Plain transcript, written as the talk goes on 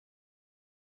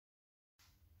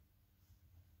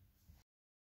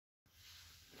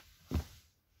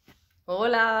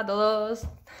Hola a todos.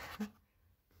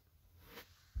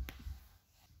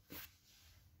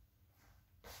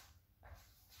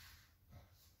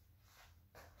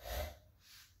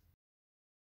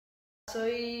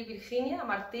 Soy Virginia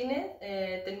Martínez,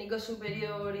 técnico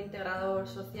superior integrador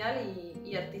social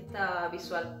y artista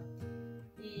visual.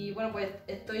 Y bueno, pues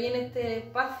estoy en este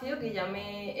espacio que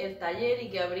llamé el taller y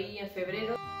que abrí en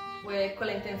febrero, pues con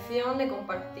la intención de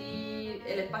compartir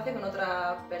el espacio con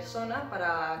otras personas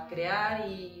para crear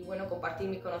y bueno, compartir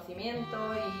mis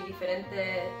conocimientos y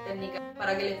diferentes técnicas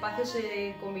para que el espacio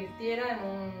se convirtiera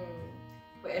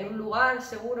en un lugar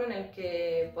seguro en el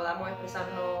que podamos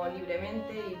expresarnos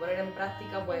libremente y poner en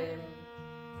práctica pues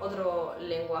otro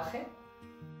lenguaje.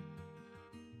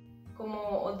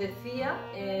 Como os decía,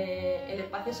 el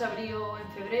espacio se abrió en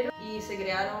febrero y se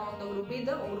crearon dos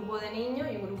grupitos, un grupo de niños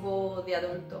y un grupo de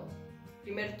adultos.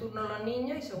 Primer turno los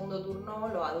niños y segundo turno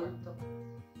los adultos.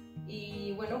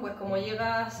 Y bueno, pues como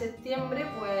llega septiembre,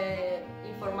 pues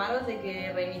informaros de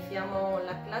que reiniciamos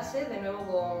las clases de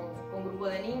nuevo con grupo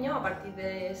de niños a partir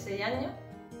de 6 años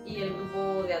y el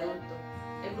grupo de adultos.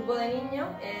 El grupo de niños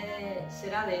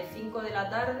será de 5 de la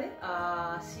tarde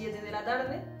a 7 de la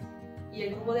tarde y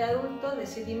el grupo de adultos de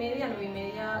 7:30 a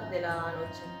 9:30 de la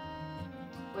noche.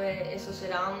 Pues eso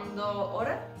serán 2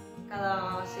 horas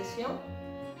cada sesión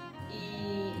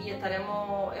y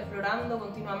estaremos explorando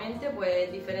continuamente pues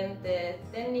diferentes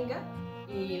técnicas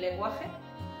y lenguajes.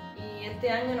 Y este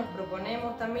año nos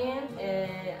proponemos también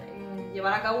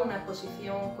llevar a cabo una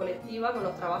exposición colectiva con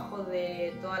los trabajos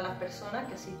de todas las personas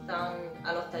que asistan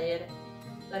a los talleres.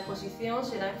 La exposición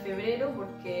será en febrero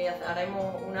porque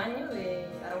haremos un año de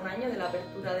la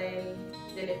apertura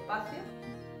del espacio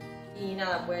y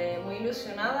nada, pues muy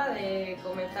ilusionada de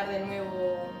comenzar de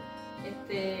nuevo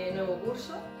este nuevo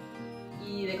curso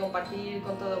y de compartir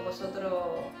con todos vosotros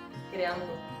creando.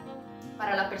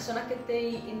 Para las personas que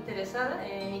estéis interesadas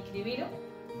en inscribiros,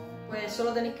 pues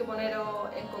solo tenéis que poneros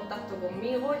en contacto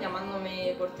conmigo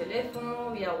llamándome por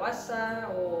teléfono, vía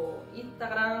WhatsApp o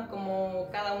Instagram, como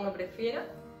cada uno prefiera.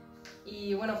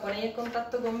 Y bueno, ponéis en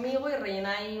contacto conmigo y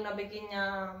rellenáis una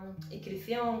pequeña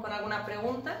inscripción con algunas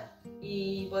preguntas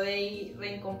y podéis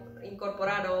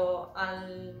reincorporaros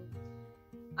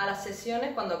a las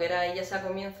sesiones cuando queráis, ya sea a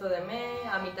comienzo de mes,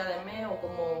 a mitad de mes o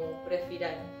como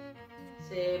prefiráis.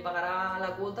 Se pagará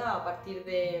la cuota a partir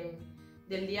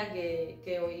del día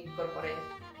que os incorporéis.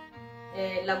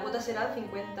 La cuota será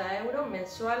 50 €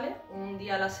 mensuales, un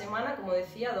día a la semana, como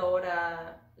decía, 2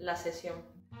 horas la sesión.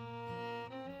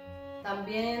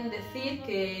 También decir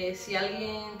que si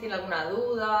alguien tiene alguna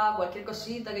duda, cualquier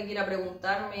cosita que quiera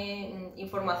preguntarme,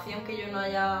 información que yo no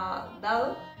haya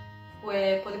dado,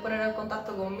 pues podéis poneros en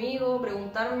contacto conmigo,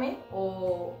 preguntarme,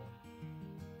 o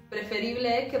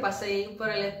preferible es que paséis por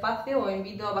el espacio. Os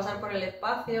invito a pasar por el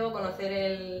espacio, conocer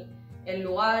el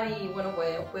lugar y bueno,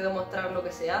 pues os puedo mostrar lo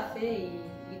que se hace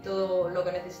y todo lo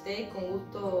que necesitéis. Con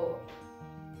gusto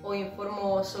os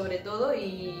informo sobre todo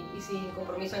y sin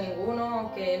compromiso ninguno,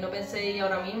 aunque no penséis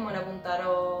ahora mismo en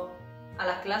apuntaros a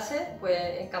las clases,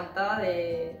 pues encantada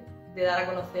de dar a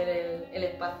conocer el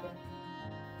espacio.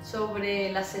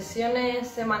 Sobre las sesiones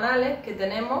semanales que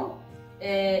tenemos,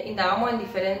 indagamos en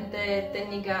diferentes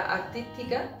técnicas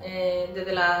artísticas,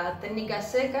 desde las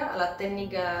técnicas secas a las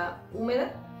técnicas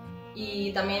húmedas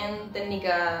y también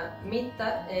técnicas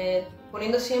mixtas,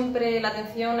 poniendo siempre la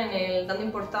atención dando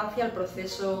importancia al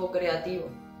proceso creativo.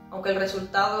 Aunque el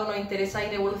resultado nos interesa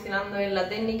ir evolucionando en la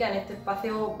técnica, en este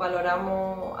espacio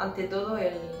valoramos ante todo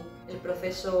el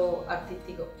proceso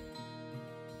artístico.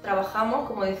 Trabajamos,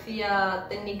 como decía,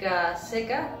 técnicas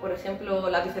secas, por ejemplo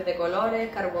lápices de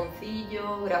colores,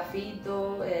 carboncillo,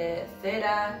 grafito,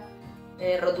 ceras,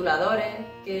 rotuladores,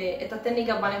 que estas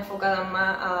técnicas van enfocadas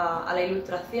más a la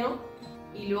ilustración.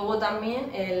 Y luego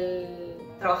también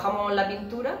trabajamos la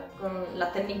pintura con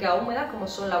las técnicas húmedas como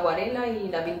son la acuarela y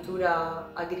la pintura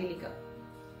acrílica.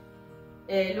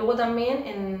 Luego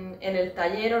también en el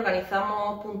taller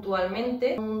organizamos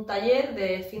puntualmente un taller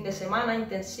de fin de semana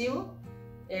intensivo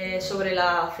sobre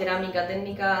la cerámica,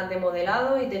 técnicas de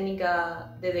modelado y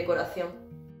técnicas de decoración.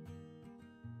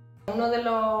 Uno de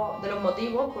los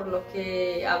motivos por los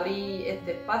que abrí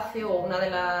este espacio, o una de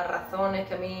las razones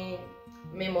que a mí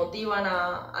me motivan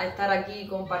a estar aquí y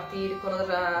compartir con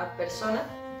otras personas,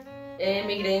 es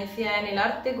mi creencia en el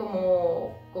arte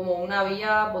como una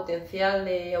vía potencial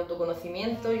de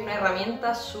autoconocimiento y una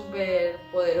herramienta súper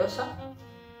poderosa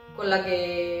con la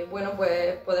que bueno,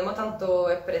 pues podemos tanto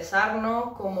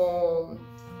expresarnos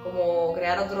como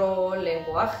crear otros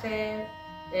lenguajes,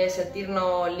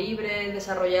 sentirnos libres,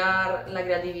 desarrollar la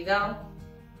creatividad,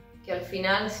 que al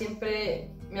final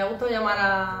siempre Me ha gustado llamar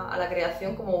a la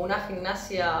creación como una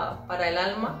gimnasia para el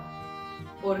alma,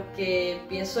 porque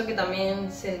pienso que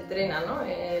también se entrena, ¿no?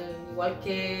 Igual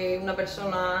que una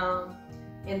persona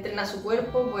entrena su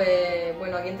cuerpo, pues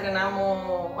bueno, aquí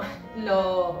entrenamos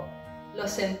los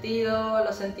sentidos,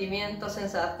 los sentimientos,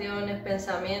 sensaciones,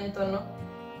 pensamientos, ¿no?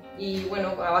 Y bueno,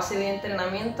 a base de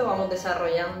entrenamiento vamos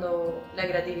desarrollando la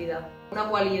creatividad. Una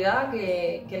cualidad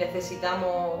que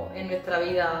necesitamos en nuestra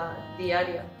vida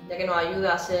diaria, ya que nos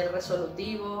ayuda a ser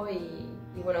resolutivos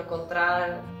y bueno,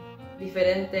 encontrar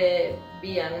diferentes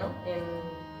vías, ¿no?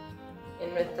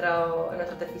 en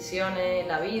nuestras decisiones, en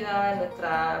la vida, en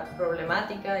nuestras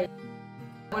problemáticas.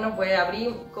 Bueno, pues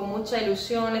abrí con mucha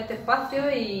ilusión este espacio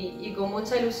y con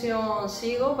mucha ilusión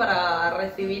sigo para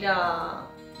recibir a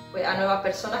nuevas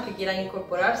personas que quieran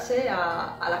incorporarse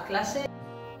a las clases.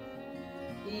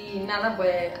 Y nada,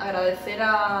 pues agradecer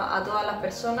a todas las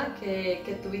personas que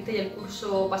estuvisteis el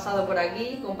curso pasado por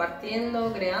aquí,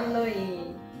 compartiendo, creando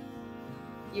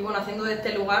y bueno, haciendo de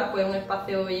este lugar pues un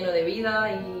espacio lleno de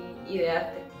vida y de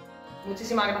arte.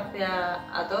 Muchísimas gracias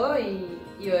a todos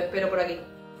y os espero por aquí.